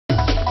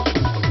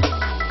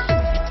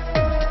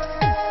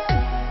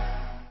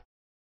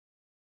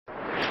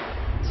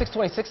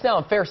6:26 now,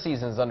 and fair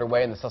season is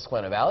underway in the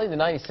Susquehanna Valley. The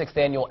 96th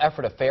annual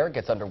Lampeter Fair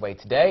gets underway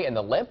today, and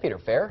the Lampeter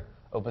Fair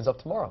opens up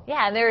tomorrow.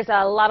 Yeah, and there's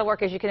a lot of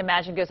work, as you can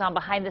imagine, goes on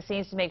behind the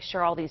scenes to make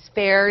sure all these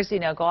fairs,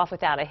 go off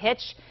without a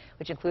hitch,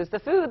 which includes the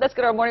food. Let's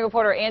get our morning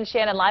reporter, Ann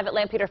Shannon, live at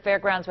Lampeter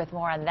Fairgrounds with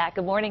more on that.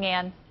 Good morning,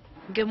 Ann.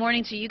 Good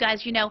morning to you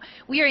guys.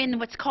 We are in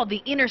what's called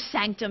the inner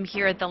sanctum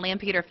here at the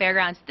Lampeter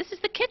Fairgrounds. This is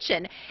the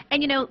kitchen.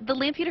 And the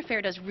Lampeter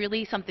Fair does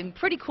really something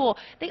pretty cool.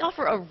 They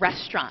offer a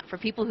restaurant for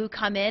people who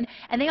come in,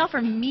 and they offer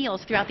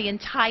meals throughout the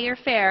entire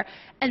fair.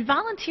 And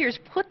volunteers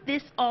put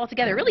this all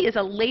together. It really is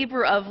a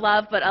labor of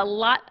love, but a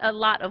lot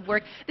of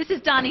work. This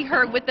is Donnie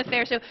Hurd with the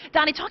fair. So,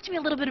 Donnie, talk to me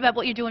a little bit about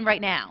what you're doing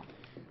right now.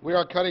 We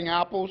are cutting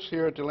apples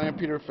here at the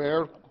Lampeter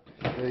Fair.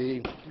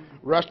 The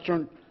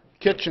restaurant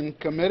kitchen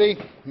committee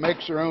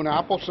makes their own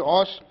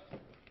applesauce,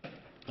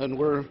 and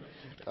we're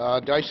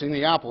dicing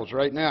the apples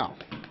right now.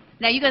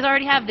 Now, you guys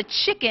already have the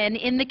chicken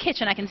in the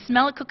kitchen. I can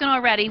smell it cooking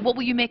already. What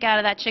will you make out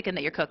of that chicken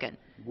that you're cooking?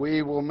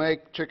 We will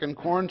make chicken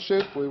corn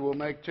soup, we will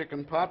make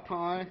chicken pot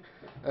pie,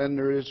 and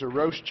there is a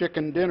roast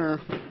chicken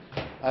dinner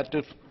at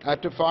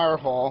the fire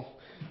hall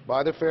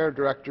by the fair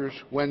directors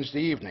Wednesday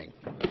evening.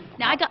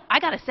 Now, I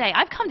gotta say,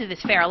 I've come to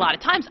this fair a lot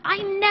of times. I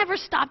never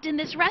stopped in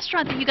this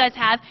restaurant that you guys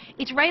have.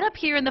 It's right up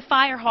here in the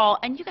fire hall,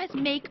 and you guys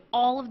make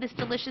all of this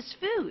delicious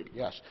food.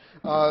 Yes.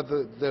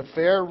 The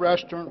fair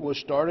restaurant was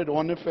started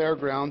on the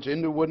fairgrounds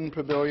in the wooden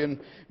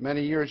pavilion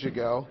many years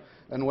ago,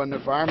 and when the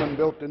firemen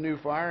built the new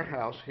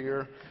firehouse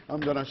here, I'm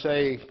going to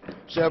say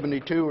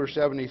 72 or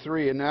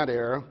 73 in that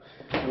era,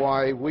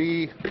 why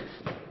we,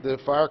 the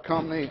fire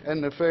company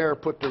and the fair,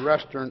 put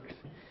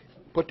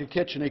the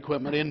kitchen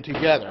equipment in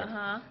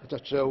together.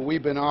 So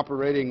we've been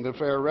operating the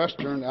fair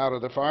restaurant out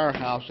of the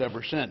firehouse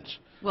ever since.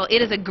 Well,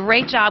 it is a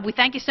great job. We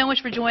thank you so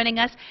much for joining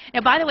us.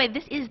 Now, by the way,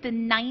 this is the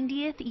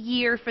 90th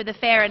year for the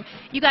fair, and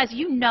you guys,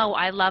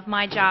 I love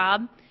my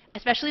job,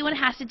 especially when it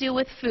has to do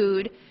with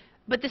food.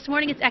 But this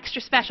morning it's extra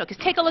special,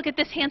 because take a look at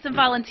this handsome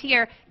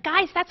volunteer.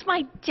 Guys, that's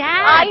my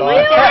dad.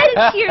 My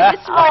dad is here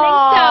this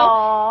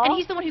morning, and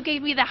he's the one who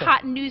gave me the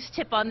hot news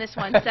tip on this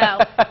one. So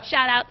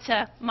shout out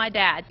to my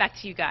dad. Back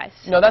to you guys.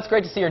 No, that's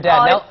great to see your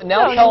dad.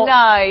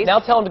 Now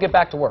tell him to get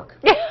back to work.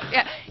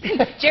 Yeah.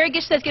 Jerry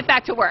Gish says get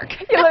back to work.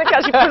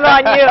 Because she put it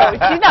on you.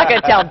 She's not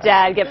going to tell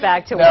Dad get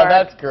back to work. No,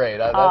 that's great.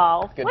 That's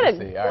good to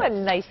see. What a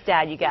nice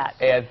dad you got.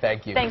 And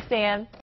thank you. Thanks, Dan.